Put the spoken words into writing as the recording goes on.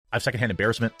I have secondhand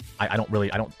embarrassment. I don't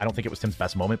think it was Tim's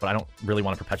best moment, but I don't really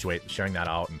want to perpetuate sharing that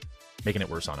out and making it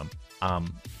worse on him.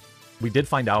 We did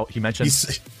find out, he mentioned...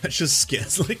 It's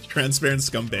just like transparent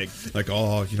scumbag. Like,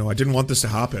 oh, you know, I didn't want this to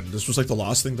happen. This was like the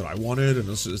last thing that I wanted, and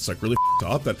it's like really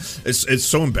up. That it's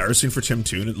so embarrassing for Tim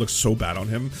too, and it looks so bad on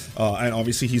him. And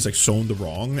obviously he's like sown the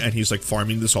wrong, and he's like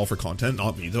farming this all for content.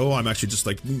 Not me though. I'm actually just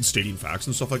like stating facts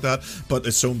and stuff like that. But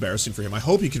it's so embarrassing for him. I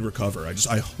hope he can recover.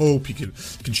 I hope he can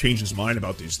change his mind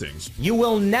about these things. You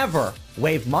will never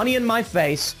wave money in my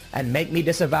face and make me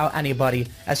disavow anybody,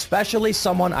 especially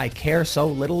someone I care so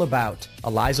little about.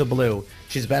 Eliza Bleu.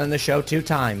 She's been on the show 2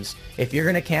 times. If you're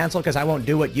gonna cancel because I won't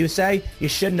do what you say, you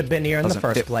shouldn't have been here in the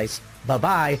first place.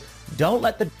 Bye-bye. Don't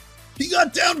let the... He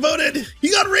got downvoted!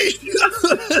 He got raised!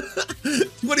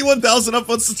 21,000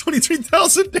 upvotes to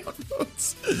 23,000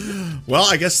 downvotes. Well,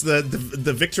 I guess the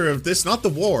victor of this, not the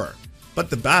war, but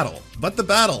the battle. But the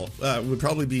battle would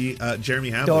probably be Jeremy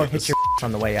Hamblin. Door hits your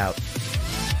on the way out.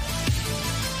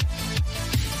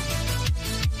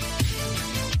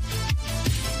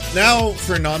 Now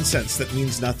for nonsense that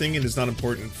means nothing and is not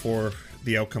important for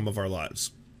the outcome of our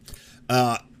lives.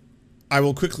 I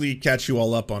will quickly catch you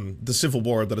all up on the civil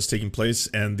war that is taking place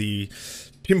and the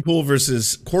Tim Pool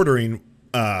versus Quartering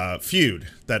feud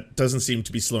that doesn't seem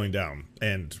to be slowing down.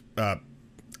 And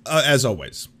as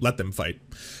always, let them fight.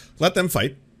 Let them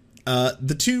fight.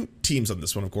 The 2 teams on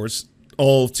this one, of course,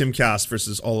 all of Tim Cast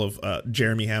versus all of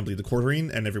Jeremy Hamblin, the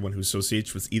Quartering, and everyone who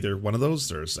associates with either one of those.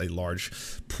 There's a large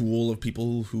pool of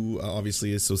people who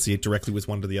obviously associate directly with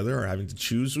one or the other, are having to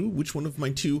choose which one of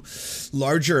my 2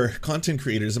 larger content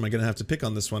creators am I going to have to pick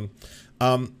on this one.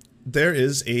 There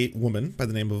is a woman by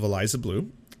the name of Eliza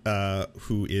Bleu,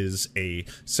 who is a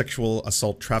sexual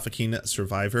assault trafficking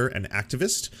survivor and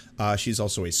activist. She's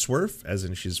also a SWERF, as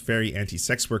in she's very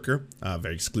anti-sex worker,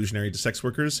 very exclusionary to sex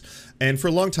workers, and for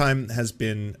a long time has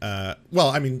been, well,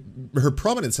 I mean, her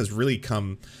prominence has really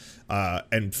come,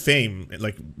 and fame,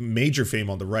 like major fame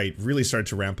on the right, really started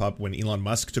to ramp up when Elon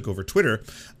Musk took over Twitter,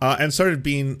 and started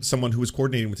being someone who was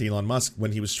coordinating with Elon Musk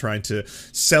when he was trying to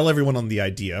sell everyone on the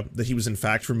idea that he was in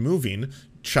fact removing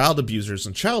child abusers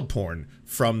and child porn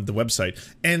from the website.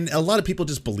 And a lot of people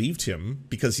just believed him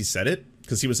because he said it,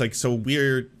 because he was like, so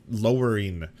we're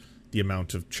lowering the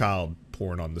amount of child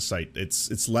porn on the site.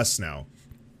 It's less now.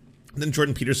 And then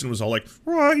Jordan Peterson was all like,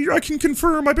 oh, I can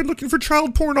confirm I've been looking for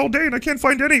child porn all day and I can't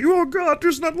find any. Oh god,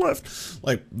 there's none left.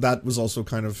 Like, that was also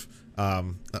kind of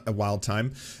a wild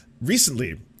time.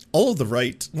 Recently, all of the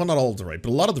right, well, not all of the right, but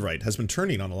a lot of the right has been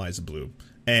turning on Eliza Bleu.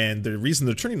 And the reason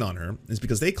they're turning on her is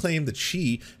because they claim that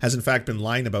she has in fact been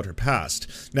lying about her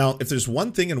past. Now, if there's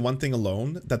one thing and one thing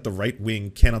alone that the right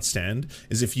wing cannot stand,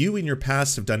 is if you in your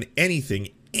past have done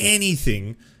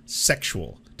anything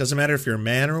sexual. Doesn't matter if you're a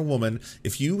man or a woman,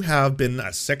 if you have been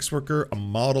a sex worker, a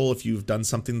model, if you've done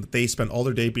something that they spend all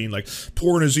their day being like,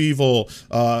 porn is evil,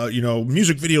 you know,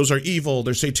 music videos are evil,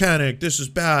 they're satanic, this is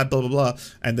bad, blah, blah, blah.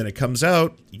 And then it comes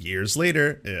out years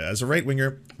later as a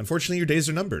right-winger, unfortunately your days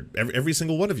are numbered, every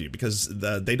single one of you, because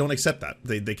they don't accept that.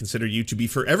 They consider you to be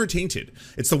forever tainted.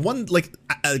 It's the one, like,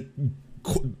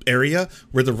 area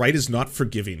where the right is not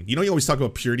forgiving. You know, you always talk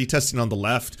about purity testing on the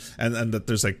left, and that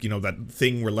there's like, you know, that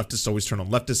thing where leftists always turn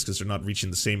on leftists because they're not reaching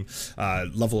the same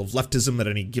level of leftism at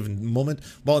any given moment.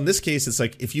 Well, in this case, it's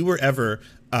like, if you were ever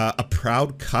a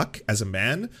proud cuck as a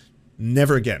man,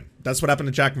 never again. That's what happened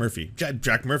to Jack Murphy.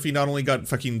 Jack Murphy not only got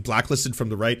fucking blacklisted from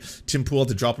the right, Tim Pool had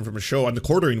to drop him from a show, and the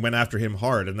Quartering went after him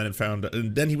hard, and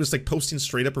then he was like posting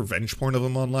straight up revenge porn of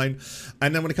him online.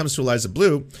 And then when it comes to Eliza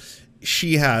Bleu,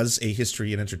 she has a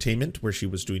history in entertainment where she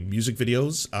was doing music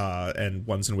videos, and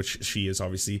ones in which she is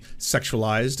obviously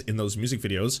sexualized in those music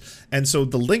videos. And so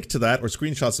the link to that, or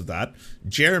screenshots of that,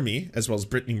 Jeremy, as well as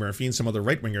Brittany Murphy and some other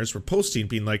right-wingers were posting,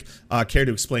 being like, care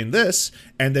to explain this?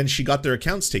 And then she got their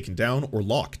accounts taken down or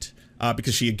locked.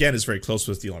 Because she, again, is very close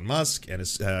with Elon Musk and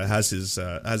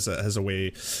has a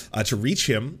way to reach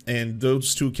him. And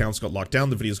those 2 accounts got locked down,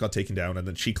 the videos got taken down, and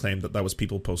then she claimed that was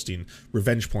people posting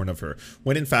revenge porn of her,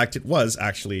 when in fact it was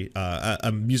actually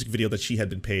a music video that she had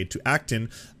been paid to act in.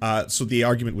 So the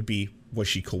argument would be, was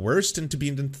she coerced into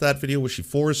being into that video? Was she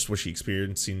forced? Was she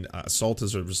experiencing assault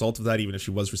as a result of that, even if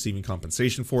she was receiving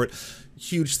compensation for it?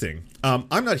 Huge thing.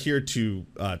 I'm not here to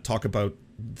talk about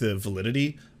the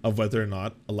validity of whether or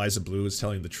not Eliza Bleu is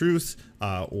telling the truth,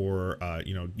 or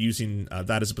you know, using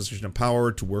that as a position of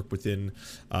power to work within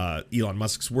Elon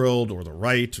Musk's world, or the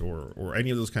right, or any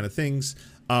of those kind of things.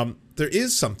 There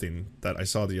is something that I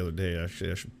saw the other day.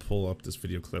 Actually, I should pull up this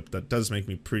video clip that does make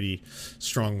me pretty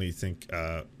strongly think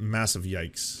massive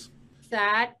yikes.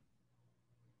 That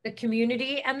the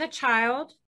community and the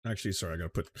child Actually, sorry,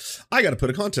 I gotta put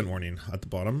a content warning at the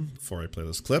bottom before I play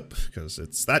this clip because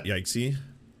it's that yikesy.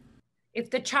 If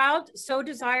the child so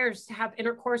desires to have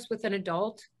intercourse with an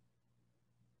adult,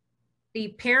 the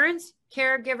parents,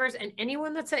 caregivers, and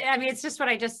anyone that's, I mean, it's just what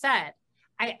I just said.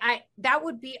 That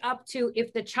would be up to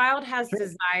if the child has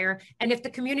desire, and if the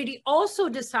community also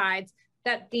decides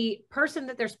that the person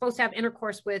that they're supposed to have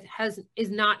intercourse with is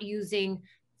not using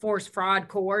force, fraud,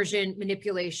 coercion,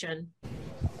 manipulation. Why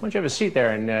don't you have a seat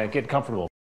there and get comfortable?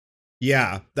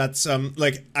 Yeah, that's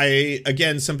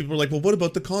again, some people are like, well, what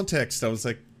about the context? I was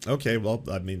like, okay, well,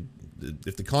 I mean,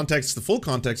 if the full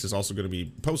context is also going to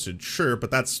be posted, sure, but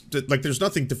that's like, there's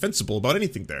nothing defensible about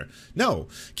anything there. No,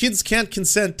 kids can't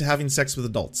consent to having sex with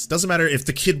adults. Doesn't matter if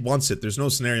the kid wants it. There's no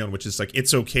scenario in which it's like,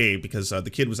 it's okay because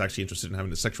the kid was actually interested in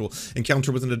having a sexual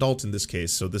encounter with an adult in this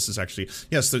case. So this is actually,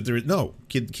 yes,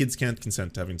 kids can't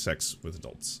consent to having sex with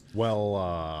adults. Well,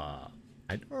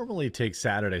 I normally take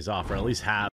Saturdays off, or at least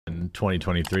have in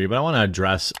 2023, but I want to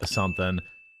address something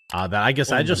that I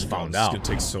guess I just found out. It's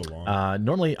gonna take so long.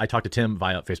 Normally, I talk to Tim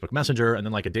via Facebook Messenger, and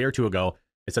then like a day or two ago,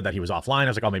 it said that he was offline. I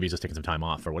was like, oh, maybe he's just taking some time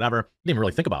off or whatever. Didn't even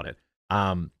really think about it.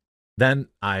 Then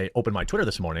I opened my Twitter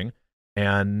this morning,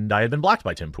 and I had been blocked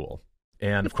by Tim Pool.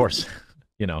 And of course,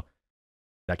 you know,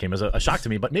 that came as a shock to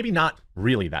me, but maybe not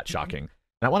really that shocking. And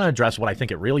I want to address what I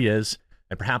think it really is,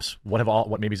 and perhaps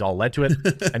what maybe's all led to it.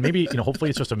 And maybe, you know, hopefully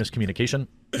it's just a miscommunication.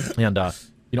 And,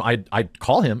 you know, I'd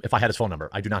call him if I had his phone number.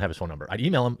 I do not have his phone number. I'd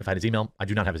email him if I had his email. I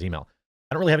do not have his email.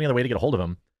 I don't really have any other way to get a hold of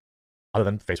him other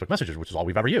than Facebook Messages, which is all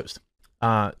we've ever used.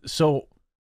 And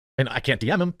I can't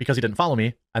DM him because he didn't follow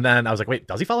me. And then I was like, wait,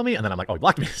 does he follow me? And then I'm like, oh, he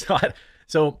blocked me.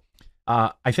 So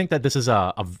I think that this is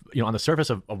on the surface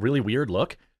of a really weird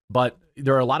look, but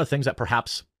there are a lot of things that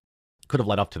perhaps could have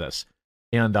led up to this.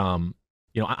 And,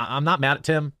 you know, I'm not mad at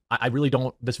Tim. I really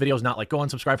don't. This video is not like, go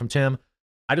unsubscribe from Tim.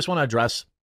 I just want to address,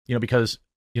 you know, because,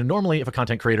 you know, normally if a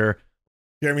content creator,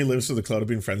 Jeremy lives for the cloud of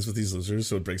being friends with these losers,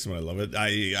 so it breaks him and I love it.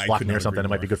 I block me or something, it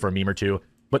might be good for a meme or two.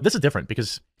 But this is different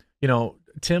because, you know,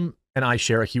 Tim and I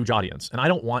share a huge audience, and I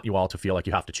don't want you all to feel like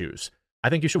you have to choose. I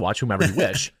think you should watch whomever you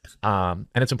wish. And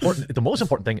it's important. The most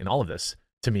important thing in all of this,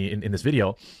 to me, in this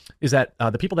video, is that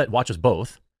the people that watch us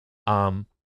both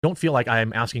don't feel like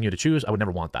I'm asking you to choose. I would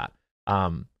never want that.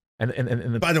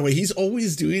 And by the way, he's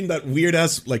always doing that weird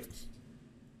ass like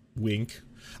wink.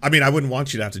 I mean, I wouldn't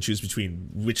want you to have to choose between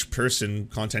which person,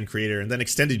 content creator, and then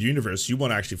extended universe you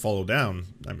want to actually follow down.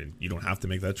 I mean, you don't have to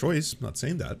make that choice. I'm not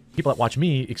saying that. People that watch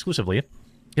me exclusively, you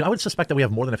know, I would suspect that we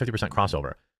have more than a 50%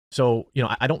 crossover. So, you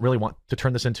know, I don't really want to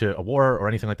turn this into a war or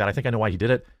anything like that. I think I know why he did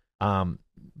it.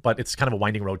 But it's kind of a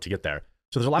winding road to get there.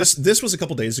 So there's a lot this was a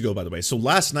couple days ago, by the way. So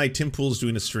last night, Tim Pool's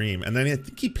doing a stream, and then I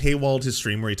think he paywalled his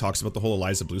stream where he talks about the whole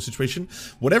Eliza Bleu situation.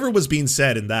 Whatever was being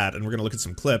said in that, and we're going to look at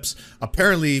some clips,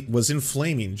 apparently was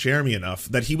inflaming Jeremy enough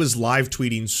that he was live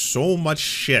tweeting so much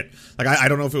shit. Like, I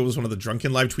don't know if it was one of the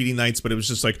drunken live tweeting nights, but it was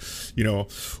just like, you know,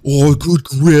 oh, good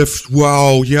grift,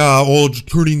 wow, yeah, oh,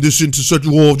 turning this into such,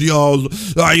 oh,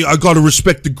 yeah, I got to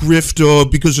respect the grift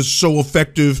because it's so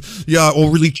effective, yeah, oh,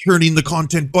 really churning the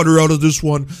content butter out of this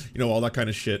one, you know, all that kind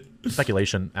of shit.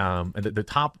 Speculation, and the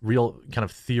top real kind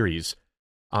of theories,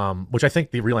 which I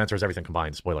think the real answer is everything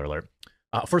combined, spoiler alert.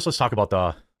 First, let's talk about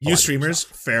the you streamers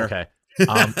stuff. Fair. Okay.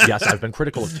 Yes, I've been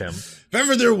critical of Tim. If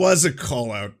ever there was a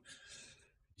call out,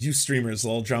 you streamers,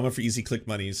 little drama for easy click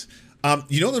monies.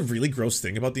 You know the really gross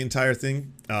thing about the entire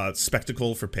thing,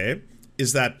 spectacle for pay,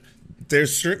 is that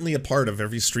there's certainly a part of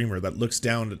every streamer that looks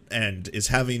down and is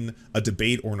having a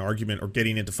debate or an argument or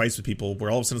getting into fights with people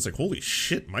where all of a sudden it's like, holy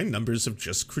shit, my numbers have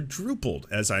just quadrupled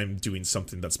as I'm doing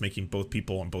something that's making both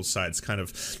people on both sides kind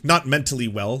of not mentally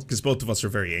well, because both of us are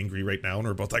very angry right now and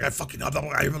we're both like, I fucking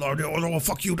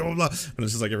fuck you, blah, blah. And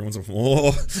it's just like everyone's like,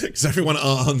 oh, because everyone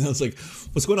on that's like,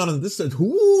 what's going on this side?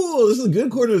 Ooh, this is a good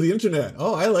corner of the internet.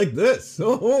 Oh, I like this.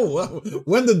 Oh,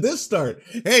 when did this start?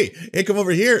 Hey, come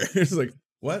over here. It's like,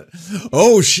 what?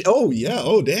 Oh, yeah.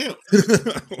 Oh, damn.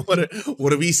 what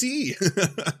do we see?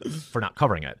 For not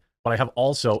covering it. But I have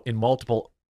also, in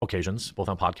multiple occasions, both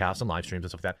on podcasts and live streams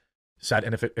and stuff like that, said,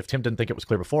 and if Tim didn't think it was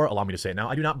clear before, allow me to say it now,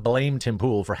 I do not blame Tim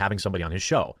Pool for having somebody on his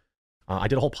show. I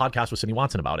did a whole podcast with Sydney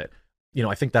Watson about it. You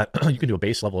know, I think that you can do a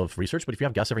base level of research, but if you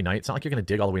have guests every night, it's not like you're going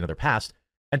to dig all the way into their past.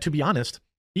 And to be honest,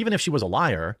 even if she was a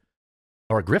liar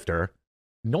or a grifter,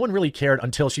 no one really cared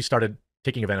until she started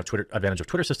taking advantage of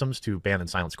Twitter systems to ban and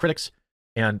silence critics,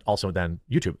 and also then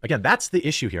YouTube. Again, that's the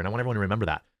issue here, and I want everyone to remember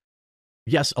that.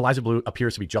 Yes, Eliza Bleu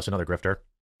appears to be just another grifter.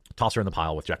 Toss her in the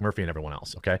pile with Jack Murphy and everyone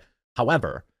else, okay?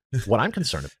 However, what I'm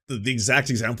concerned about. The exact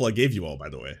example I gave you all, by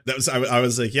the way. That was I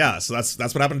was like, yeah. So that's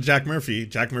what happened to Jack Murphy.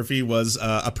 Jack Murphy was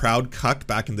a proud cuck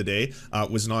back in the day.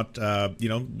 Was not a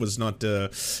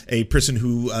person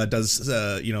who does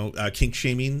kink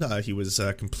shaming. He was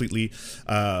completely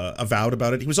avowed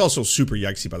about it. He was also super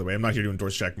yikesy, by the way. I'm not here to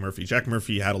endorse Jack Murphy. Jack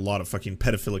Murphy had a lot of fucking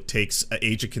pedophilic takes.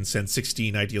 Age of consent,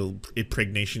 16, ideal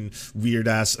impregnation, weird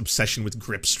ass obsession with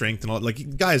grip strength and all. Like, the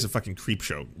guy is a fucking creep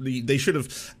show. They should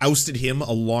have ousted him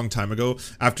a long time ago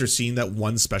after seeing that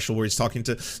one special where he's talking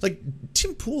to, like,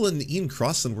 Tim Pool and Ian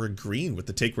Crossland were agreeing with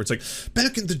the take where it's like,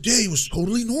 back in the day it was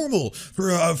totally normal for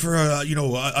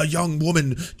a young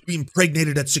woman to be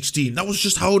impregnated at 16. That was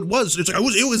just how it was. It's like,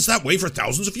 it was that way for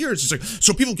thousands of years. It's like,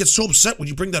 so people get so upset when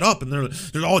you bring that up and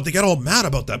they get all mad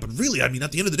about that. But really, I mean,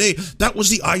 at the end of the day, that was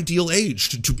the ideal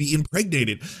age to be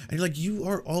impregnated. And you're like, you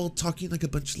are all talking like a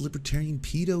bunch of libertarian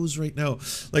pedos right now.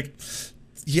 Like,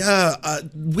 yeah,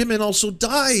 women also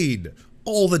died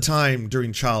all the time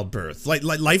during childbirth. Like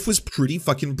life was pretty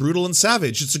fucking brutal and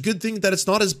savage. It's a good thing that it's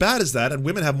not as bad as that, and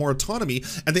women have more autonomy,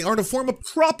 and they aren't a form of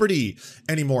property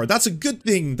anymore. That's a good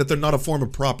thing that they're not a form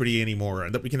of property anymore,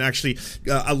 and that we can actually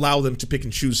allow them to pick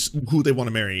and choose who they want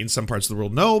to marry. In some parts of the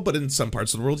world, no, but in some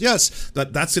parts of the world, yes.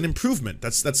 That's an improvement.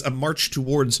 That's a march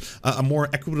towards a more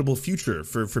equitable future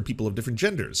for people of different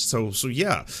genders. So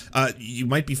yeah, you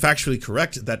might be factually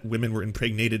correct that women were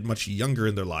impregnated much younger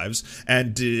in their lives,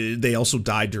 and they also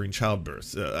died during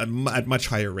childbirth at much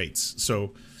higher rates.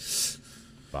 So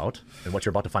and what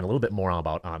you're about to find a little bit more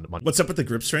about on Monday. What's up with the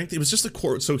grip strength? It was just a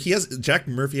course. So Jack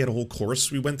Murphy had a whole course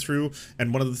we went through,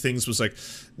 and one of the things was like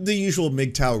the usual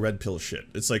MGTOW red pill shit.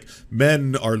 It's like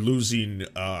men are losing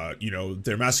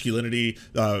their masculinity.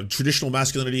 Traditional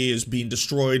masculinity is being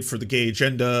destroyed for the gay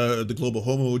agenda, the global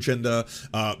homo agenda.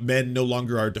 Men no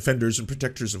longer are defenders and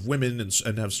protectors of women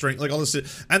and have strength, like all this shit.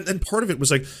 And part of it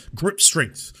was like grip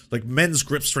strength. Like, men's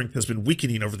grip strength has been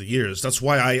weakening over the years. That's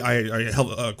why I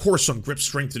held a course on grip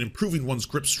strength and improving one's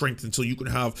grip strength until you can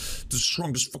have the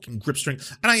strongest fucking grip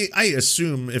strength. And I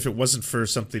assume if it wasn't for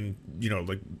something,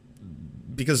 like,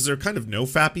 because they're kind of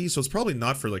no-fappy, so it's probably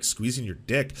not for, like, squeezing your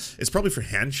dick. It's probably for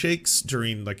handshakes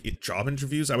during, like, job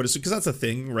interviews, I would assume, because that's a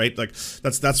thing, right? Like,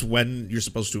 that's when you're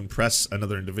supposed to impress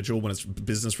another individual, when it's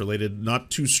business-related.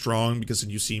 Not too strong, because then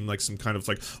you seem like some kind of,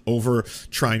 like,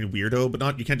 over-trying weirdo,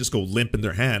 but you can't just go limp in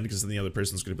their hand, because then the other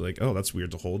person's going to be like, oh, that's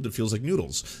weird to hold. It feels like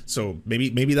noodles. So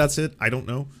maybe that's it. I don't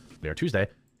know. Or Tuesday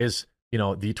is,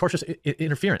 the tortious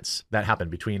interference that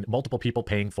happened between multiple people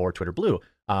paying for Twitter Blue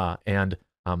and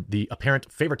the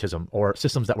apparent favoritism or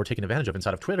systems that were taken advantage of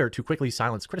inside of Twitter to quickly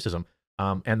silence criticism,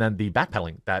 and then the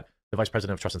backpedaling that the vice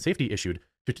president of trust and safety issued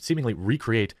to seemingly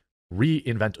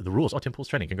reinvent the rules. Oh, Tim Pool's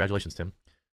trending. Congratulations, Tim.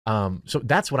 So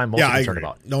that's what I'm most concerned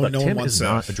about. No Tim one wants is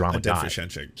not a drama guy.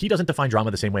 He doesn't define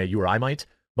drama the same way you or I might,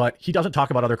 but he doesn't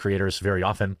talk about other creators very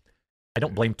often. I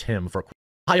don't blame Tim for.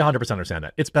 I 100% understand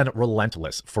that. It's been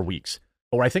relentless for weeks.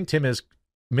 But where I think Tim is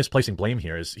misplacing blame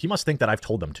here is he must think that I've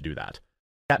told them to do that.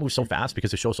 That moves so fast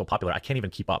because the show's so popular, I can't even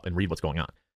keep up and read what's going on.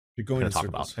 You're going to talk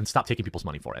about and stop taking people's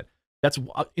money for it. That's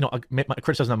a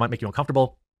criticism that might make you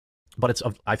uncomfortable, but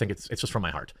I think it's just from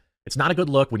my heart. It's not a good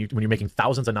look when you're making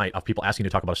thousands a night of people asking you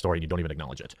to talk about a story and you don't even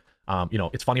acknowledge it.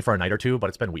 It's funny for a night or two, but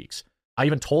it's been weeks. I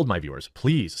even told my viewers,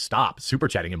 please stop super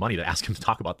chatting him money to ask him to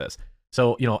talk about this.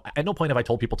 So, at no point have I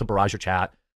told people to barrage your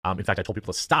chat. In fact, I told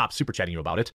people to stop super chatting you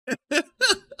about it.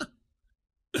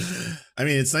 I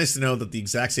mean, it's nice to know that the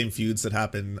exact same feuds that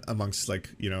happen amongst, like,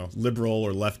 liberal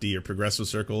or lefty or progressive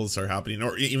circles are happening,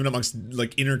 or even amongst,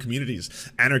 like, inner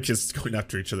communities. Anarchists going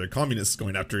after each other, communists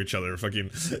going after each other,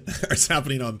 fucking, it's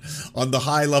happening on the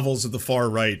high levels of the far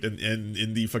right and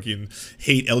in the fucking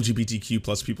hate LGBTQ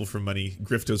plus people for money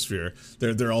griftosphere.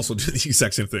 They're also doing the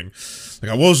exact same thing.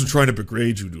 Like, I wasn't trying to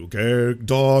degrade you, okay,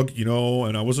 dog,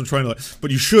 and I wasn't trying to,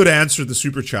 but you should answer the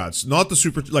super chats, not the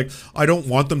super, like, I don't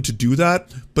want them to do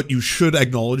that, but you should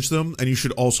acknowledge them, and you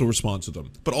should also respond to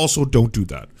them, but also don't do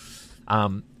that.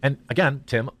 And again,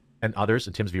 Tim and others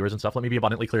and Tim's viewers and stuff, let me be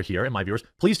abundantly clear here, and my viewers,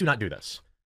 please do not do this.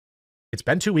 It's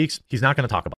been 2 weeks. He's not going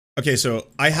to talk about it. Okay, so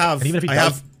I have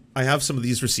some of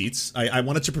these receipts. I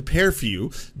wanted to prepare for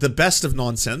you the best of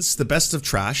nonsense, the best of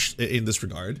trash in this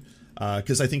regard,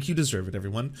 because I think you deserve it,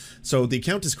 everyone. So the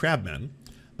account is Crabman.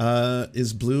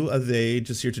 Is Blue a they?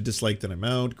 Just here to dislike, then I'm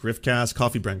out. Griffcast,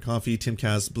 Coffee Brand Coffee,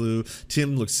 Timcast Blue,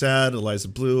 Tim looks sad, Eliza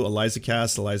Blue, Eliza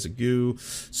Cast, Eliza Goo,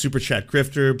 Super Chat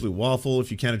Grifter, Blue Waffle.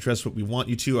 If you can't address what we want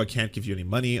you to, I can't give you any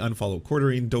money. Unfollow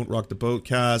Quartering, Don't Rock the Boat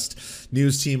Cast,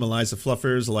 News Team, Eliza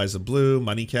Fluffers, Eliza Blue,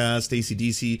 Moneycast,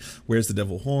 ACDC, Where's the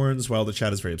Devil Horns? While the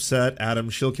chat is very upset. Adam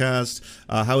Shillcast,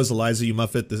 How is Eliza, you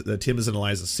muffet? The Tim is an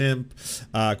Eliza simp.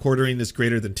 Quartering is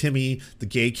greater than Timmy. The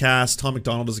Gay Cast, Tom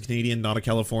McDonald is a Canadian, not a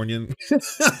Californian.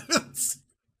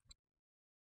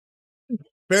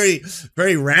 Very,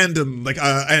 very random, like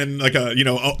and like a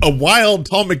wild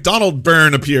Tom McDonald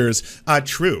burn appears.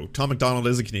 True, Tom McDonald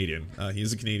is a Canadian. He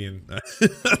is a Canadian.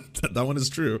 That one is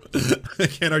true. I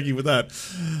can't argue with that.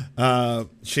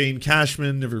 Shane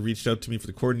Cashman never reached out to me for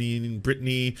the coordinating.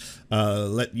 Brittany,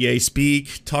 let Ye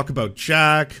speak. Talk about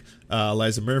Jack.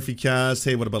 Eliza Murphy cast.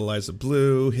 Hey, what about Eliza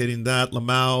Blue? Hitting that.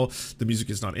 Lamau. The music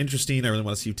is not interesting. I really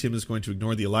want to see if Tim is going to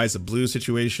ignore the Eliza Blue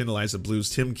situation. Eliza Blue's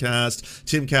Tim cast.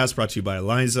 Tim cast brought to you by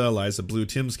Eliza. Eliza Blue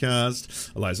Tim's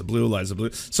cast. Eliza Blue. Eliza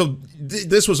Blue. So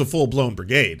this was a full blown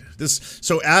brigade.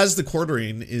 So as the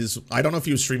quartering is, I don't know if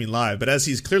he was streaming live, but as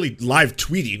he's clearly live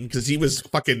tweeting, because he was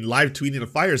fucking live tweeting a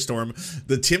firestorm,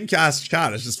 the Tim cast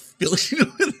chat is just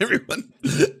filling with everyone.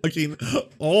 Looking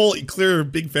all clear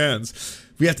big fans.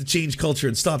 We have to change culture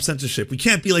and stop censorship. We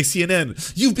can't be like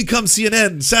CNN. You've become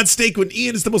CNN. Sad steak when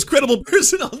Ian is the most credible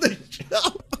person on the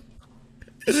show.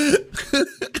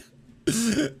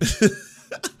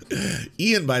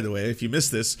 Ian, by the way, if you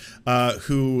missed this,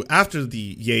 who after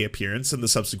the Ye appearance and the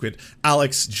subsequent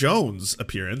Alex Jones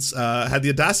appearance, had the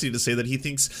audacity to say that he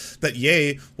thinks that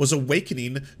Ye was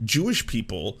awakening Jewish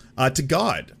people to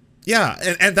God.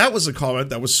 Yeah, and that was a comment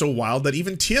that was so wild that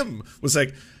even Tim was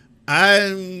like,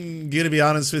 I'm gonna be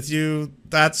honest with you,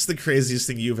 that's the craziest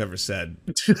thing you've ever said.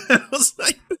 I was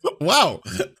like, wow,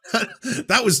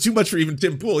 that was too much for even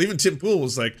Tim Pool. Even Tim Pool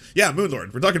was like, yeah,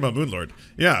 Moonlord. We're talking about Moonlord.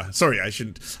 Yeah, sorry, I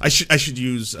should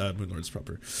use Moonlord's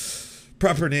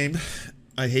proper name.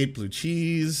 I hate blue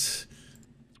cheese.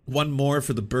 One more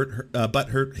for the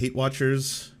butthurt hate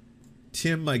watchers.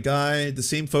 Tim, my guy, the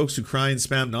same folks who cry and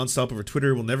spam nonstop over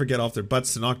Twitter will never get off their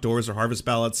butts to knock doors or harvest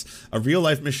ballots. A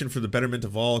real-life mission for the betterment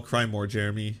of all. Cry more,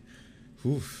 Jeremy.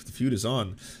 Oof, the feud is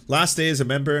on. Last day as a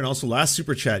member and also last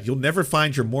super chat. You'll never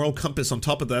find your moral compass on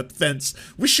top of that fence.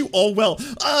 Wish you all well.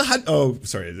 Oh,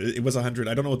 sorry, it was 100.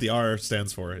 I don't know what the R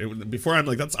stands for. Before I'm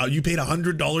like, that's you paid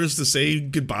 $100 to say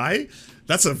goodbye?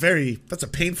 That's a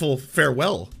painful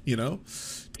farewell, you know?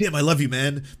 Tim, I love you,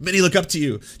 man. Many look up to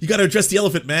you. You gotta address the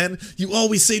elephant, man. You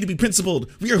always say to be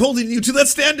principled. We are holding you to that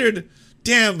standard.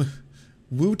 Damn.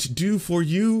 Woot do for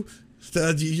you.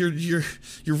 You're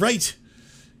right.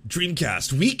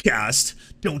 Dreamcast. Weakcast.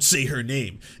 Don't say her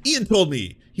name. Ian told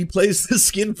me. He plays the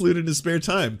skin flute in his spare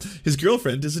time. His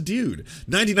girlfriend is a dude.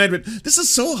 99. This is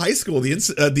so high school. The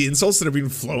insults that are being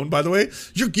flown, by the way.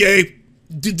 You're gay.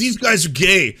 Dude, these guys are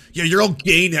gay. Yeah, you're all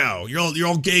gay now. You're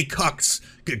all gay cucks.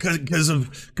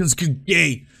 Because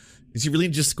gay. Is he really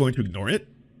just going to ignore it?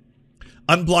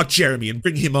 Unblock Jeremy and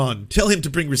bring him on. Tell him to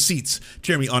bring receipts.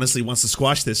 Jeremy honestly wants to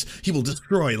squash this. He will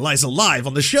destroy Eliza live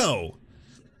on the show.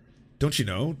 Don't you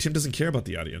know? Tim doesn't care about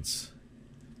the audience.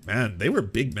 Man, they were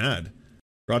big mad.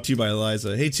 Brought to you by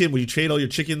Eliza. Hey Tim, will you trade all your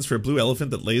chickens for a blue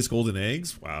elephant that lays golden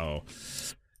eggs? Wow.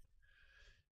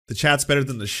 The chat's better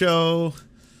than the show.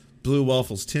 Blue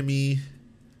Waffles Timmy.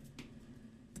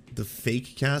 The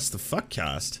fake cast, the fuck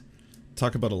cast.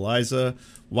 Talk about Eliza.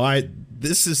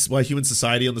 This is why human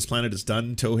society on this planet is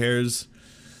done. Toe hairs.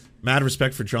 Mad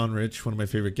respect for John Rich, one of my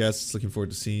favorite guests. Looking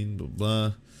forward to seeing blah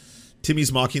blah.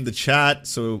 Timmy's mocking the chat.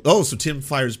 So Tim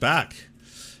fires back.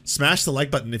 Smash the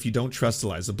like button if you don't trust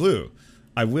Eliza Blue.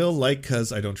 I will like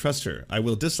because I don't trust her. I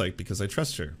will dislike because I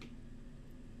trust her.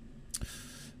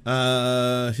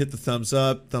 Hit the thumbs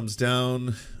up, thumbs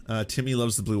down. Timmy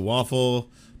loves the blue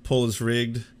waffle. Poll is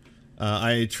rigged.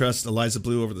 I trust Eliza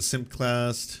Blue over the simp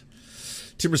class.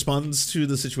 Tim responds to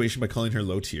the situation by calling her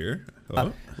low tier.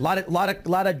 Oh.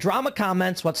 Lot of drama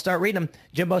comments. Let's start reading them.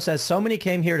 Jimbo says, so many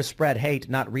came here to spread hate,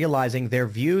 not realizing their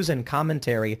views and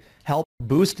commentary help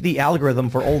boost the algorithm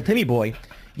for old Timmy boy.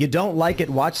 You don't like it,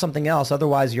 watch something else.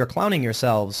 Otherwise, you're clowning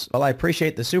yourselves. Well, I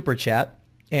appreciate the super chat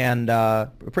and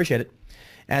appreciate it.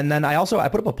 And then I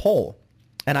put up a poll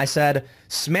and I said,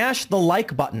 smash the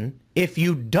like button if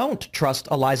you don't trust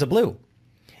Eliza Blue.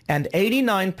 And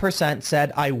 89%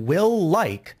 said, I will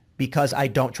like because I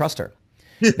don't trust her.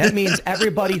 That means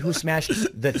everybody who smashed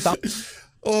the thumb.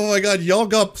 Oh my God, y'all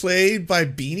got played by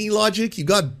Beanie Logic? You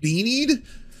got beanied?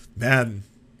 Man,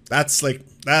 that's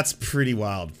pretty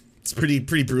wild. It's pretty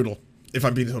brutal, if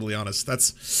I'm being totally honest.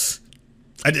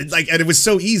 And it was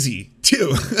so easy,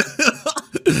 too.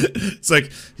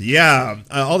 like, yeah,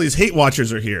 all these hate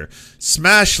watchers are here.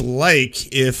 Smash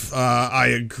like if I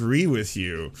agree with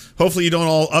you. Hopefully you don't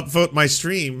all upvote my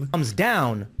stream. Thumbs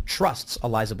down trusts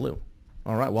Eliza Bleu.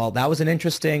 All right, well, that was an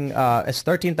interesting, it's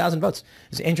 13,000 votes.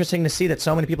 It's interesting to see that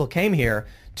so many people came here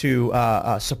to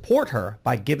support her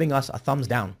by giving us a thumbs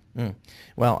down.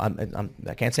 Well,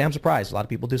 I can't say I'm surprised. A lot of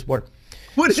people do support her.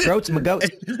 What Scroats and McGoats.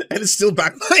 And it's still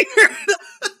backfired.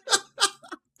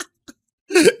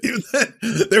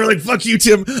 They were like, fuck you,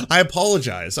 Tim. I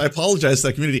apologize. I apologize to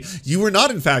that community. You were not,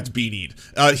 in fact, beanied.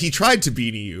 He tried to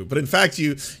beanie you, but in fact,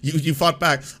 you fought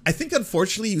back. I think,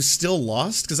 unfortunately, you still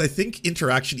lost, because I think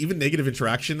interaction, even negative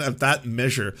interaction of that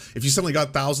measure, if you suddenly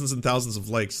got thousands and thousands of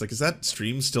likes, like, is that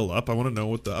stream still up? I want to know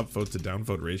what the upvote to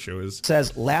downvote ratio is.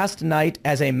 Says, last night,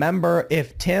 as a member,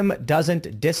 if Tim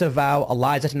doesn't disavow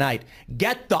Eliza tonight,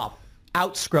 get the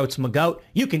out, Scroats McGoat.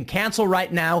 You can cancel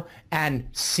right now, and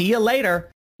see you later.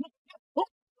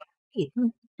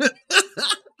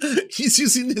 He's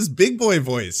using his big boy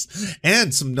voice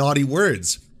and some naughty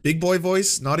words. Big boy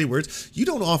voice, naughty words. You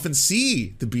don't often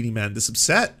see the Beanie Man this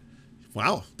upset.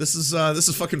 Wow, this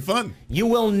is fucking fun. You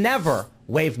will never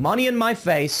wave money in my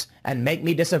face and make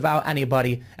me disavow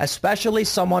anybody, especially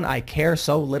someone I care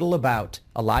so little about.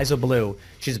 Eliza Bleu.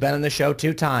 She's been on the show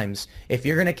 2 times. If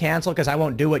you're going to cancel because I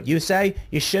won't do what you say,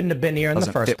 you shouldn't have been here in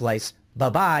the first place.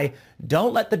 Bye-bye.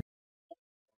 Don't let the...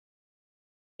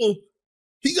 Oh,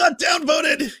 he got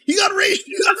downvoted. He got raised.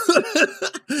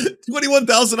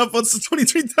 21,000 upvotes to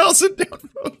 23,000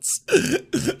 downvotes.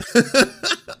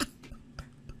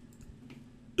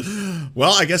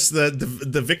 Well, I guess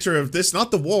the victor of this, not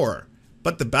the war,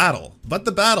 but the battle.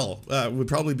 Would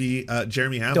probably be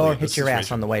Jeremy Hamlin. Door hit your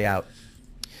ass on the way out.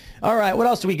 All right, what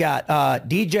else do we got?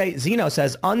 DJ Zeno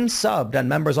says, unsubbed on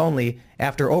members only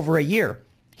after over a year.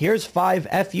 Here's $5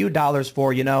 FU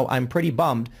for, I'm pretty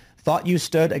bummed. Thought you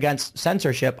stood against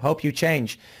censorship. Hope you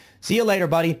change. See you later,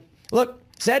 buddy. Look,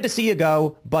 sad to see you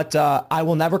go, but I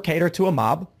will never cater to a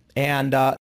mob. And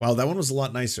wow, that one was a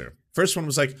lot nicer. First one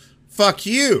was like, fuck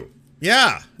you.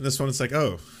 Yeah. And this one is like,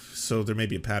 oh, so there may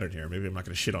be a pattern here. Maybe I'm not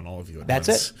going to shit on all of you at that's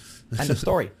once. It. End of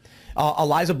story.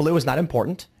 Eliza Bleu is not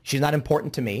important. She's not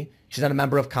important to me. She's not a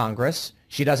member of Congress.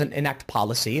 She doesn't enact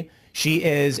policy. She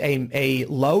is a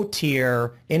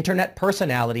low-tier internet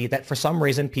personality that for some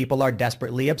reason people are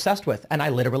desperately obsessed with, and I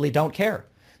literally don't care.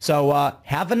 So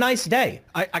have a nice day.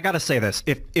 I gotta say this: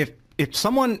 if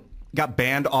someone got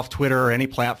banned off Twitter or any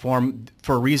platform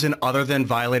for a reason other than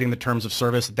violating the terms of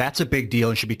service, that's a big deal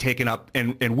and should be taken up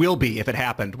and will be if it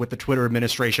happened with the Twitter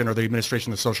administration or the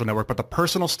administration of the social network. But the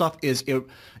personal stuff it's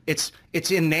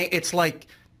like,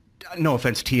 no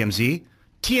offense,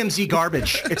 TMZ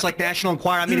garbage. It's like National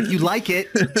Enquirer. I mean, if you like it,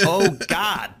 oh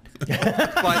God.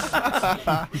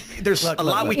 But there's a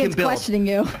lot we can build. Questioning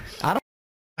you.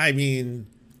 I mean,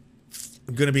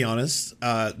 I'm gonna be honest.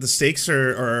 The stakes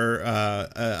are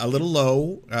a little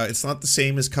low. It's not the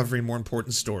same as covering more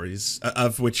important stories,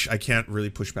 of which I can't really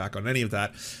push back on any of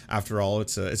that. After all,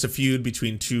 it's a feud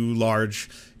between 2 large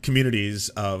communities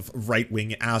of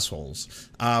right-wing assholes.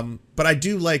 But I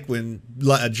do like when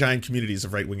giant communities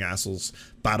of right-wing assholes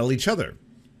battle each other,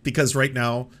 because right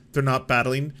now they're not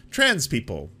battling trans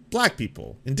people, black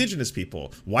people, indigenous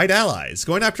people, white allies,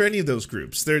 going after any of those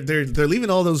groups. They're leaving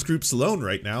all those groups alone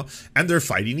right now, and they're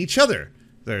fighting each other.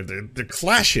 They're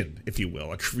clashing, if you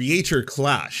will, a creator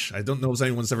clash. I don't know if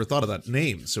anyone's ever thought of that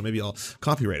name, so maybe I'll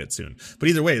copyright it soon. But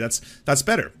either way, that's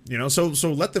better,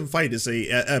 So let them fight is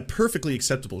a perfectly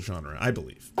acceptable genre, I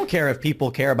believe. I don't care if people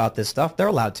care about this stuff; they're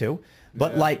allowed to.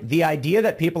 But like the idea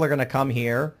that people are going to come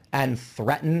here and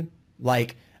threaten,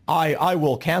 like I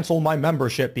will cancel my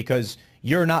membership because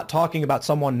you're not talking about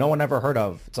someone no one ever heard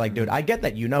of. It's like, dude, I get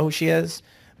that you know who she is,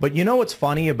 but you know what's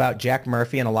funny about Jack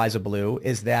Murphy and Eliza Bleu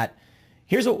is that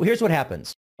here's what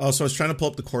happens. Oh, so I was trying to pull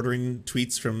up the quartering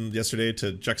tweets from yesterday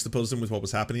to juxtapose them with what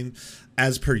was happening.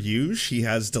 As per usual, he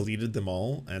has deleted them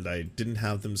all, and I didn't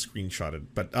have them screenshotted.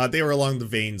 But they were along the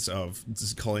veins of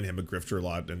just calling him a grifter a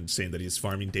lot and saying that he's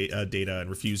farming data and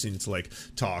refusing to like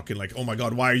talk and like, oh my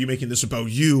God, why are you making this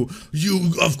about you?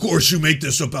 Of course you make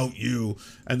this about you.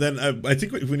 And then I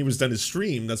think when he was done his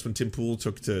stream, that's when Tim Pool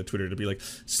took to Twitter to be like,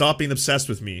 stop being obsessed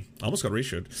with me. I almost got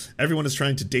ratioed. Everyone is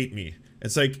trying to date me.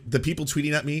 It's like the people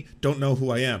tweeting at me don't know who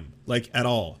I am, like at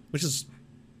all, which is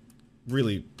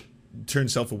really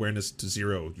turns self-awareness to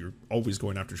zero. You're always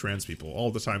going after trans people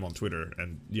all the time on Twitter.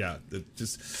 And yeah,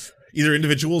 just either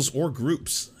individuals or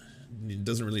groups. It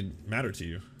doesn't really matter to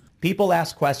you. People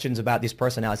ask questions about these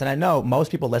personalities. And I know most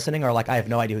people listening are like, I have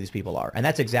no idea who these people are. And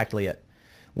that's exactly it.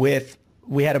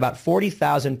 We had about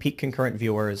 40,000 peak concurrent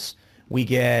viewers We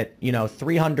get,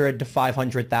 300 to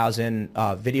 500,000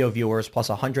 video viewers plus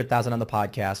 100,000 on the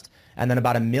podcast, and then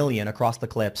about 1 million across the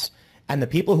clips. And the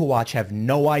people who watch have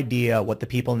no idea what the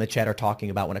people in the chat are talking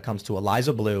about when it comes to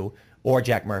Eliza Bleu or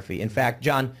Jack Murphy. In fact,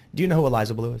 John, do you know who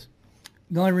Eliza Bleu is?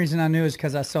 The only reason I knew is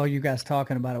because I saw you guys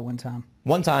talking about it one time.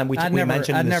 One time we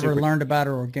mentioned I never learned about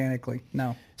her organically.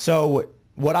 No. So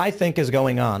what I think is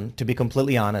going on, to be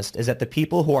completely honest, is that the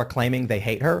people who are claiming they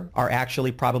hate her are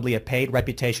actually probably a paid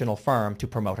reputational firm to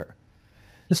promote her.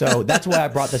 So that's why I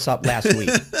brought this up last week.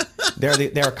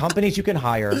 There are companies you can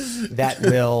hire that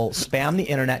will spam the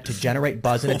internet to generate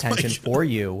buzz and attention for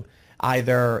you.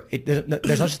 There's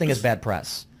no such thing as bad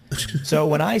press. So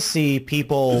when I see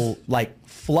people like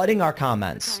flooding our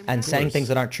comments and saying things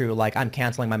that aren't true, like I'm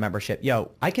canceling my membership,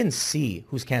 I can see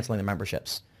who's canceling the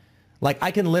memberships. Like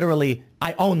I can literally,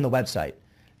 I own the website,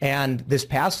 and this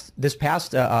past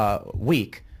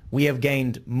week we have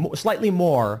gained slightly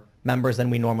more members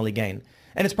than we normally gain,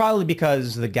 and it's probably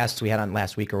because the guests we had on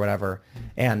last week or whatever,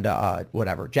 and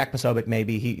whatever Jack Posobiec,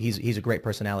 maybe he's a great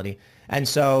personality, and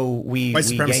so we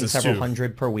gain several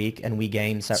hundred per week, and we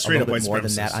gain a little bit more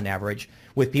than that on average.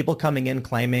 With people coming in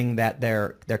claiming that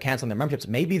they're canceling their memberships,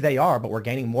 maybe they are, but we're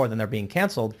gaining more than they're being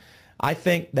canceled. I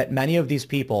think that many of these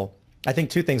people. I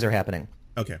think two things are happening.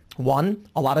 Okay. One,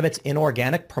 a lot of it's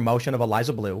inorganic promotion of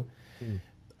Eliza Bleu.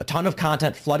 A ton of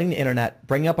content flooding the internet,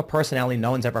 bringing up a personality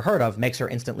no one's ever heard of, makes her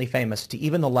instantly famous to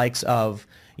even the likes of,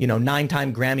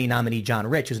 9-time Grammy nominee John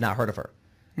Rich, who's not heard of her.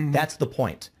 That's the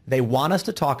point. They want us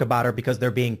to talk about her because they're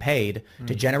being paid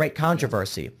to generate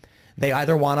controversy. They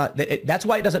either want to, that's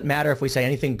why it doesn't matter if we say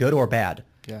anything good or bad.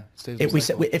 Yeah.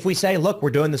 If we say, look, we're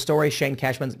doing the story, Shane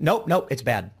Cashman's, nope, it's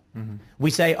bad.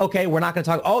 We say, okay, we're not going to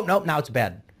talk. Oh, nope, now it's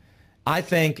bad. I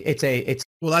think it's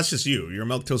well, that's just you. You're a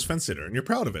milquetoast fence sitter, and you're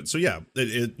proud of it. So yeah,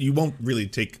 you won't really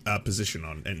take a position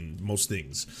on in most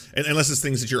things, unless it's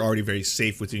things that you're already very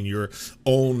safe within your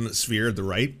own sphere of the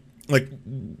right, like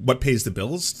what pays the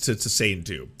bills to say and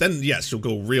do. Then yes, you'll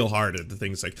go real hard at the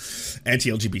things like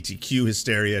anti-LGBTQ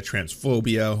hysteria,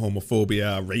 transphobia,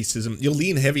 homophobia, racism. You'll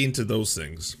lean heavy into those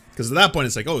things. Because at that point,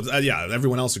 it's like, oh, yeah,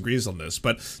 everyone else agrees on this.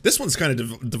 But this one's kind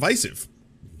of divisive.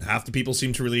 Half the people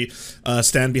seem to really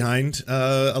stand behind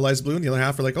Eliza Bleu, and the other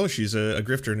half are like, oh, she's a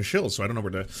grifter and a shill, so I don't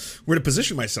know where to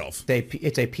position myself.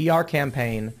 It's a PR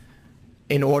campaign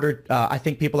in order, I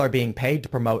think people are being paid to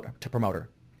promote her.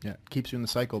 Yeah, it keeps you in the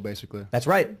cycle, basically. That's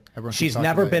right. She's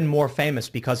never been more famous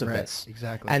because of this.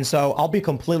 Exactly. And so I'll be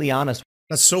completely honest.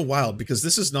 That's so wild, because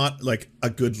this is not like a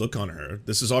good look on her.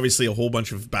 This is obviously a whole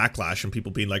bunch of backlash and people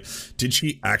being like, did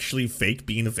she actually fake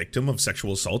being a victim of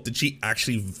sexual assault? Did she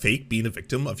actually fake being a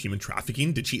victim of human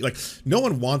trafficking? Did she, like, no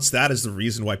one wants that as the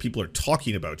reason why people are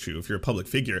talking about you if you're a public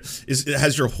figure.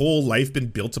 Has your whole life been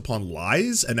built upon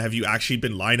lies? And have you actually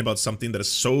been lying about something that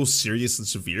is so serious and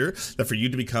severe that for you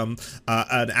to become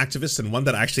an activist, and one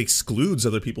that actually excludes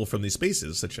other people from these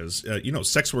spaces, such as,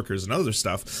 sex workers and other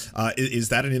stuff, is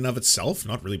that in and of itself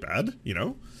not really bad,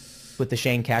 With the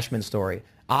Shane Cashman story,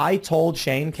 I told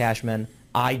Shane Cashman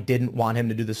I didn't want him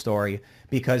to do the story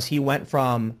because he went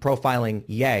from profiling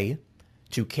Ye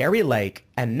to Carrie Lake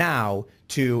and now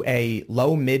to a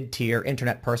low mid-tier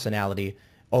internet personality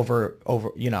over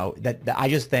that I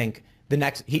just think the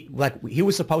next he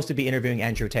was supposed to be interviewing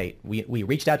Andrew Tate. We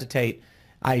reached out to Tate.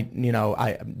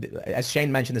 As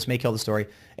Shane mentioned, this may kill the story,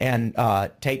 and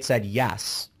Tate said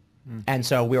yes. And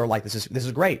so we were like, this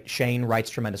is great. Shane writes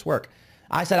tremendous work.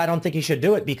 I said, I don't think he should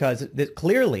do it because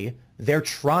clearly they're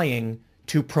trying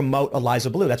to promote Eliza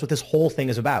Bleu. That's what this whole thing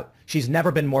is about. She's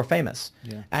never been more famous.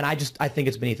 Yeah. And I think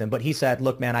it's beneath him. But he said,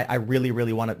 look, man, I really,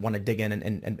 really want to dig in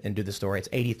and do the story. It's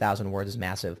 80,000 words, is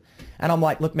massive. And I'm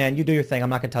like, look, man, you do your thing.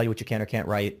 I'm not going to tell you what you can or can't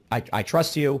write. I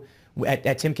trust you. At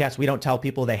Timcast, we don't tell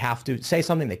people they have to say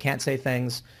something. They can't say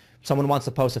things. Someone wants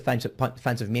to post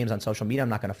offensive memes on social media. I'm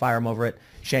not going to fire them over it.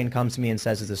 Shane comes to me and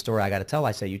says, "Is this story I got to tell?"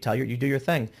 I say, "You do your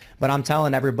thing." But I'm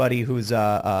telling everybody who's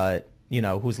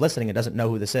who's listening and doesn't know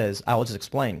who this is. I will just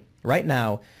explain. Right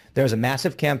now, there's a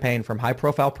massive campaign from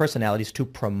high-profile personalities to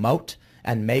promote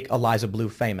and make Eliza Bleu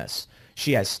famous.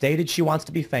 She has stated she wants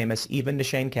to be famous, even to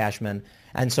Shane Cashman,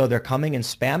 and so they're coming and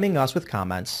spamming us with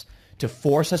comments to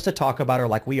force us to talk about her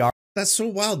like we are. That's so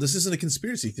wild. This isn't a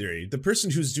conspiracy theory. The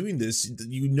person who's doing this,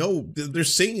 they're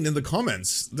saying in the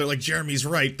comments, they're like, Jeremy's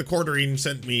right. The quartering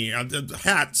sent me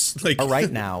hats. Like right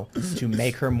now to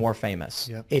make her more famous.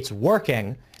 Yep. It's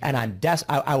working, and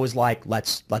I was like,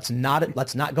 let's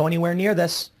not go anywhere near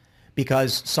this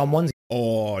because someone's.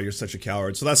 Oh, you're such a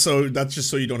coward. So that's just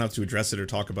so you don't have to address it or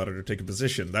talk about it or take a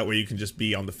position. That way you can just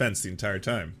be on the fence the entire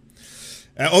time.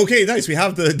 Okay, nice. We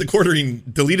have the quartering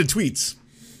deleted tweets.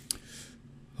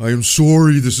 I am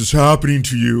sorry this is happening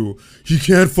to you. He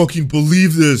can't fucking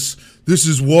believe this. This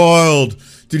is wild.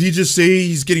 Did he just say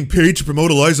he's getting paid to promote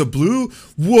Eliza Bleu?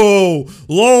 Whoa,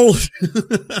 lol.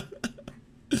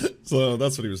 So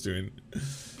that's what he was doing.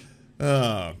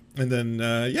 And then,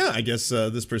 yeah, I guess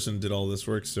this person did all this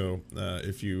work. So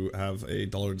if you have $1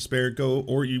 to spare, go,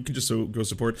 or you can just go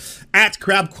support at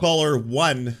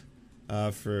CrabCrawler1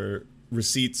 for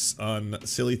receipts on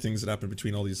silly things that happen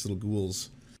between all these little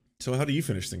ghouls. So how do you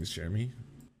finish things, Jeremy?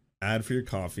 Ad for your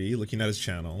coffee, looking at his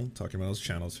channel, talking about his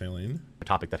channel's failing. A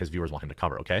topic that his viewers want him to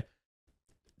cover, okay?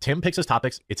 Tim picks his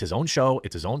topics. It's his own show.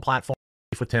 It's his own platform.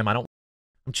 With Tim, I'm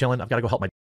chilling. I've got to go help my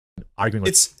arguing with.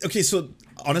 It's okay. So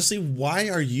honestly, why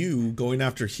are you going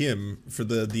after him for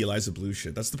the Eliza Bleu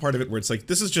shit? That's the part of it where it's like,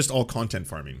 this is just all content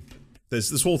farming.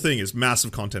 This whole thing is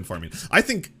massive content farming. I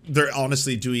think they're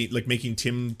honestly doing, like, making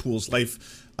Tim Pool's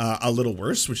life a little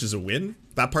worse, which is a win.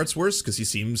 That part's worse because he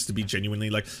seems to be genuinely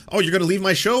like, oh, you're gonna leave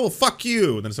my show? Well, fuck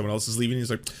you. And then someone else is leaving. He's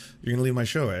like, you're gonna leave my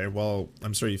show, eh? Well,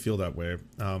 I'm sorry you feel that way.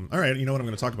 All right, you know what? I'm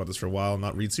gonna talk about this for a while and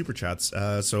not read super chats.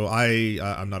 So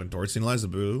I'm not endorsing Eliza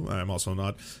Bleu. I'm also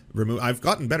not I've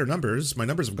gotten better numbers. My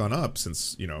numbers have gone up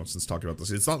since talking about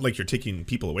this. It's not like you're taking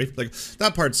people away. Like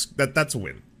that part's that's a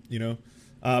win. You know.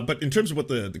 But in terms of what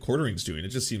the quartering's doing, it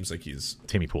just seems like he's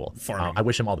Timmy Pool. Farming. I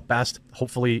wish him all the best.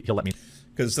 Hopefully he'll let me.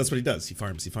 Because that's what he does. He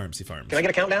farms, he farms, he farms. Can I get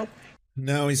a countdown?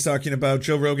 Now he's talking about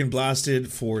Joe Rogan blasted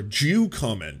for Jew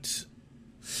comment.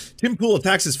 Tim Pool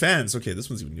attacks his fans. Okay, this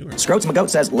one's even newer. Scroats McGoat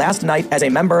says, last night as a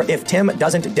member, if Tim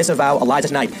doesn't disavow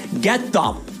Eliza's night, get the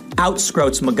out,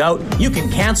 Scroats McGoat. You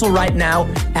can cancel right now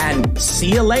and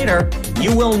see you later.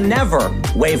 You will never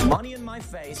wave money in my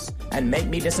face and make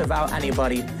me disavow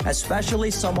anybody,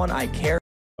 especially someone I care.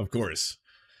 Of course.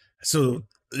 So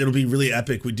it'll be really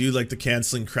epic. We do like the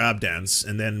canceling crab dance,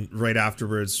 and then right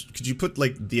afterwards, could you put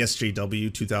like the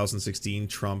SJW 2016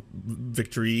 Trump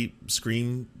victory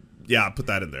screen? Yeah, put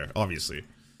that in there, obviously.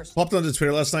 Popped onto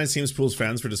Twitter last night. Seems Pool's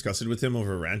fans were disgusted with him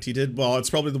over a rant he did. Well, it's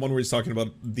probably the one where he's talking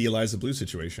about the Eliza Bleu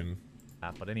situation.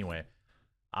 But anyway,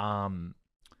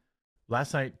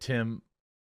 last night Tim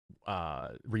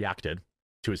reacted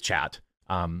to his chat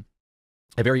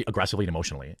very aggressively and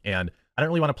emotionally, and I don't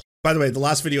really want to. By the way, the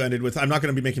last video ended with, I'm not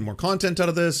going to be making more content out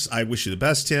of this. I wish you the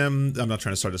best, Tim. I'm not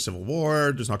trying to start a civil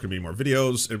war. There's not going to be more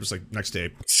videos. It was like next day.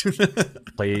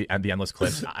 Play and the endless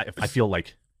clips. I feel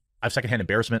like I have secondhand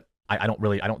embarrassment. I don't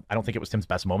think it was Tim's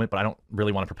best moment, but I don't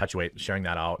really want to perpetuate sharing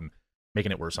that out and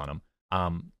making it worse on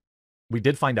him. We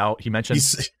did find out, he mentioned...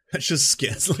 It's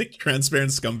just like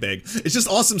transparent scumbag. It's just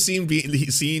awesome seeing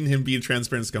him be a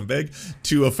transparent scumbag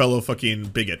to a fellow fucking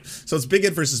bigot. So it's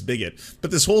bigot versus bigot.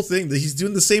 But this whole thing, he's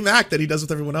doing the same act that he does with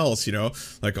everyone else, you know?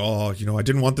 Like, oh, you know, I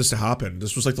didn't want this to happen.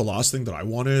 This was like the last thing that I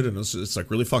wanted, and it's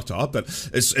like really fucked up. But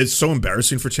it's so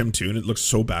embarrassing for Tim too, and it looks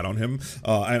so bad on him.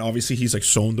 And obviously he's like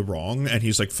sown the wrong, and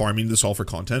he's like farming this all for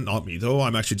content. Not me though.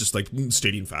 I'm actually just like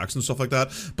stating facts and stuff like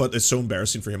that. But it's so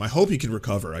embarrassing for him. I hope he can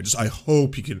recover. I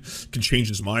hope he can change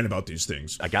his mind about these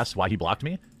things. I guess why he blocked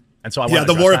me, and so I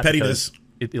the war of pettiness.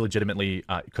 It illegitimately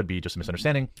could be just a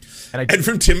misunderstanding. And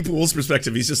from Tim Pool's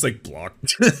perspective, he's just like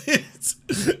blocked. It's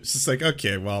just like,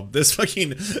 okay, well, this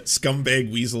fucking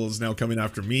scumbag weasel is now coming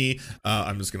after me.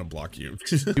 I'm just gonna block you.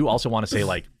 I do also want to say,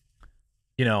 like,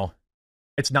 you know,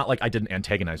 it's not like I didn't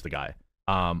antagonize the guy.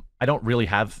 I don't really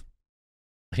have,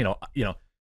 you know,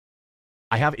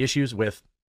 I have issues with,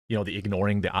 you know, the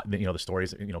ignoring the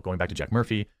stories, you know, going back to Jack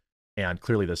Murphy. And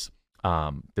clearly this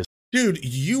dude,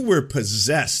 you were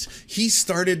possessed. He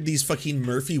started these fucking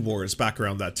Murphy wars back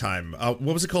around that time. What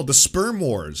was it called? The sperm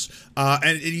wars.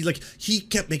 And he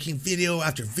kept making video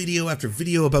after video after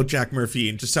video about Jack Murphy,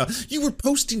 and just how you were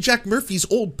posting Jack Murphy's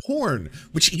old porn,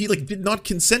 which he like did not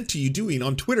consent to you doing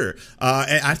on Twitter.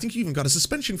 And I think you even got a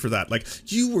suspension for that. Like,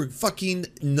 you were fucking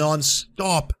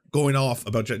nonstop going off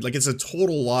about Jack. Like, it's a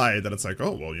total lie that it's like,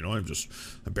 oh, well, you know,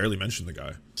 I barely mentioned the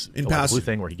guy. In past blue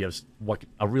thing where he gives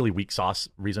a really weak sauce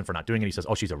reason for not doing it. He says,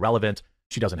 oh, she's irrelevant.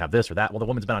 She doesn't have this or that. Well, the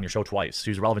woman's been on your show twice.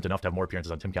 She's relevant enough to have more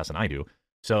appearances on Timcast than I do.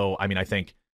 So, I mean, I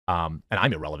think, and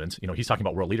I'm irrelevant. You know, he's talking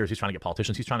about world leaders. He's trying to get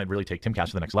politicians. He's trying to really take Timcast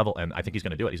to the next level. And I think he's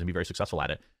going to do it. He's going to be very successful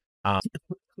at it.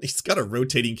 He's got a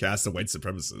rotating cast of white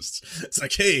supremacists. It's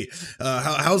like, hey,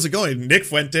 how's it going? Nick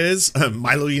Fuentes,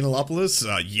 Milo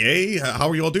Yiannopoulos, yay. How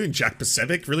are you all doing? Jack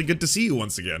Pacevic, really good to see you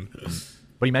once again.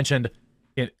 But he mentioned,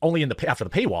 after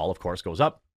the paywall, of course, goes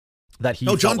up, that he...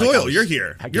 Oh, John Doyle, you're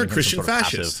here. You're a Christian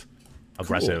fascist.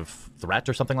 Aggressive threat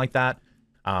or something like that.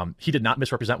 He did not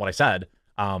misrepresent what I said.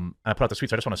 And I put out the tweets.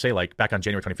 So I just want to say, like, back on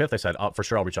January 25th, I said, oh, for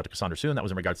sure, I'll reach out to Cassandra soon. That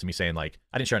was in regards to me saying, like,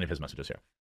 I didn't share any of his messages here.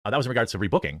 That was in regards to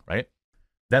rebooking, right?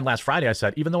 Then last Friday, I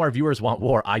said, even though our viewers want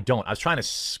war, I don't. I was trying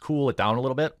to cool it down a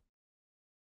little bit.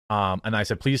 And I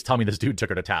said, please tell me this dude took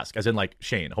her to task, as in like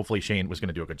Shane. Hopefully Shane was going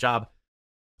to do a good job.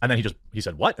 And then he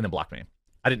said, what? And then blocked me.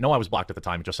 I didn't know I was blocked at the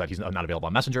time. It just said he's not available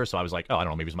on Messenger. So I was like, oh, I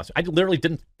don't know. Maybe he's messaging. I literally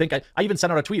didn't think I even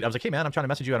sent out a tweet. I was like, hey, man, I'm trying to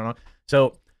message you. I don't know.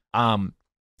 So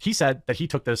he said that he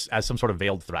took this as some sort of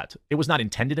veiled threat. It was not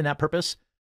intended in that purpose.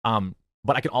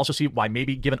 But I can also see why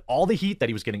maybe given all the heat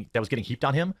that was getting heaped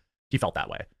on him, he felt that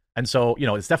way. And so,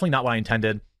 it's definitely not what I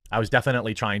intended. I was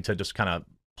definitely trying to just kind of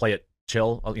play it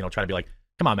chill, try to be like,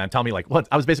 come on, man, tell me like what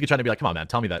I was basically trying to be like, come on, man,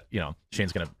 tell me that,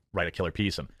 Shane's going to write a killer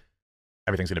piece and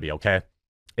everything's going to be okay.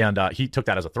 And he took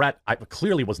that as a threat. I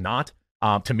clearly was not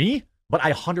to me, but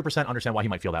I 100% understand why he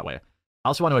might feel that way. I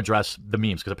also want to address the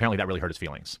memes because apparently that really hurt his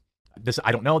feelings.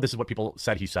 I don't know. This is what people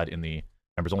said he said in the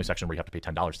members only section where you have to pay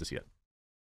 $10 to see it.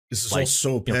 This is all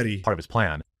so petty. Part of his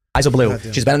plan. Eliza Bleu,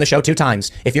 she's been on the show 2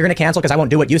 times. If you're going to cancel because I won't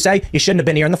do what you say, you shouldn't have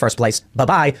been here in the first place.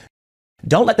 Bye-bye.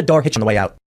 Don't let the door hit you on the way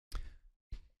out.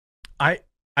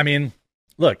 I mean,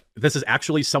 look, this is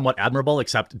actually somewhat admirable,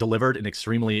 except delivered in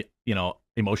extremely,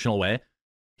 emotional way.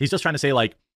 He's just trying to say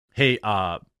like, hey,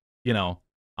 I'm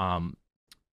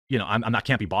not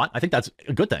can't be bought. I think that's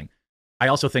a good thing. I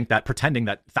also think that pretending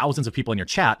that thousands of people in your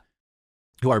chat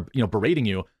who are, berating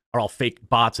you are all fake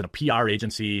bots and a PR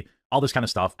agency, all this kind of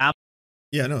stuff.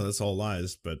 Yeah, no, that's all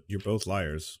lies, but you're both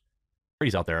liars.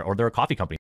 Out there, or they're a coffee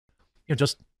company.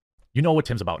 You know what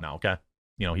Tim's about now, okay?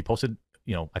 He posted,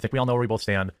 I think we all know where we both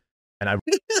stand. And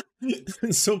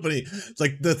it's so funny.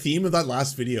 Like the theme of that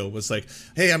last video was like,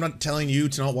 hey, I'm not telling you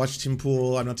to not watch Tim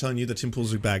Pool. I'm not telling you that Tim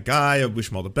Pool's a bad guy. I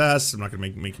wish him all the best. I'm not going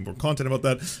to make more content about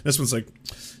that. This one's like,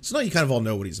 so now you kind of all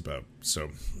know what he's about. So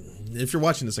if you're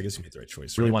watching this, I guess you made the right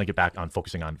choice. Really want to get back on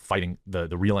focusing on fighting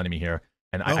the real enemy here.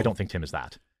 And I don't think Tim is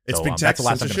that. It's so, big tech that's the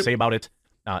last I'm going to censorship. say about it.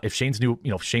 If Shane's new,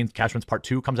 Shane Cashman's part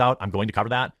 2 comes out, I'm going to cover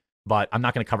that. But I'm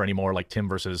not going to cover any more like Tim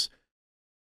versus.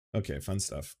 Okay, fun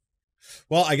stuff.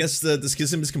 Well, I guess the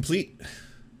schism is complete.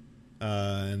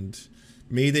 And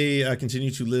may they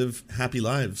continue to live happy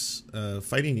lives,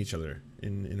 fighting each other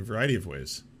in a variety of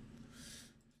ways.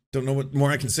 Don't know what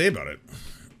more I can say about it.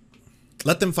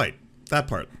 Let them fight. That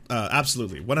part.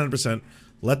 Absolutely. 100%.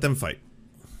 Let them fight.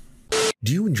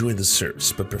 Do you enjoy the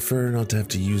surfs but prefer not to have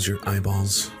to use your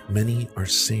eyeballs? Many are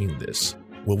saying this.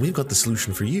 Well, we've got the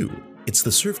solution for you. It's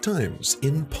the Surf Times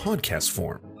in podcast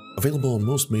form. Available on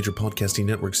most major podcasting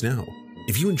networks now.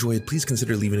 If you enjoy it, please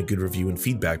consider leaving a good review and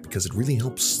feedback because it really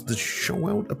helps the show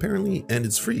out, apparently, and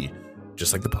it's free,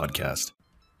 just like the podcast.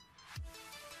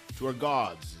 To our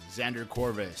gods, Xander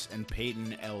Corvus and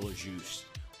Peyton L. Juste,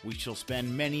 we shall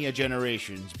spend many a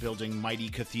generations building mighty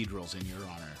cathedrals in your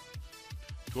honor.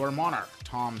 To our monarch,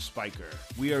 Tom Spiker,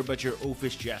 we are but your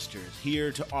oafish jesters,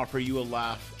 here to offer you a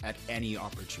laugh at any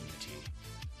opportunity.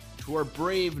 To our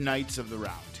brave knights of the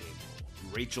Round Table,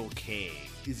 Rachel K.,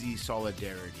 Izzy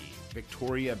Solidarity,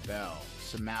 Victoria Bell,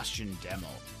 Sebastian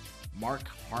Demmel, Mark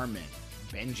Harmon,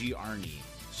 Benji Arney,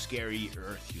 Scary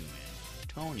Earthhuman,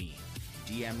 Tony,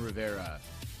 DM Rivera,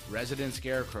 Resident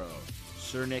Scarecrow,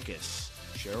 Sir Nickus,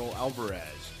 Cheryl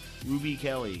Alvarez, Ruby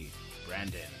Kelly,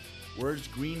 Brandon, Words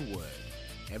Greenwood,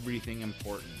 Everything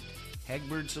Important,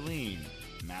 Hegbert Celine,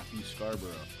 Matthew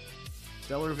Scarborough,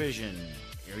 Stellar Vision,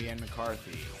 Ariane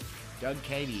McCarthy, Doug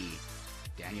Cady,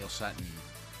 Daniel Sutton,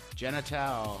 Jenna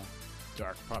Tal,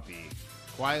 Dark Puppy,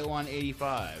 Quiet One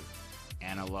 85,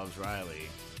 Anna Loves Riley,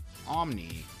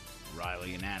 Omni,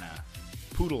 Riley and Anna,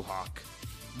 Poodlehawk,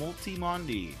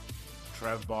 Multimondi,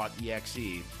 Trevbot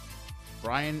EXE,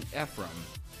 Brian Ephraim,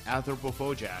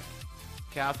 Anthropophojack,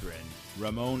 Catherine,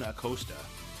 Ramon Acosta,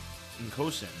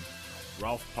 Nkosin,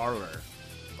 Ralph Parler,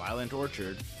 Violent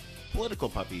Orchard, Political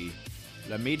Puppy,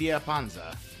 La Media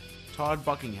Panza, Todd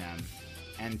Buckingham,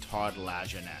 and Todd La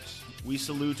Jeunesse. We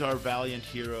salute our valiant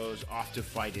heroes off to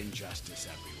fight injustice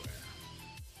everywhere.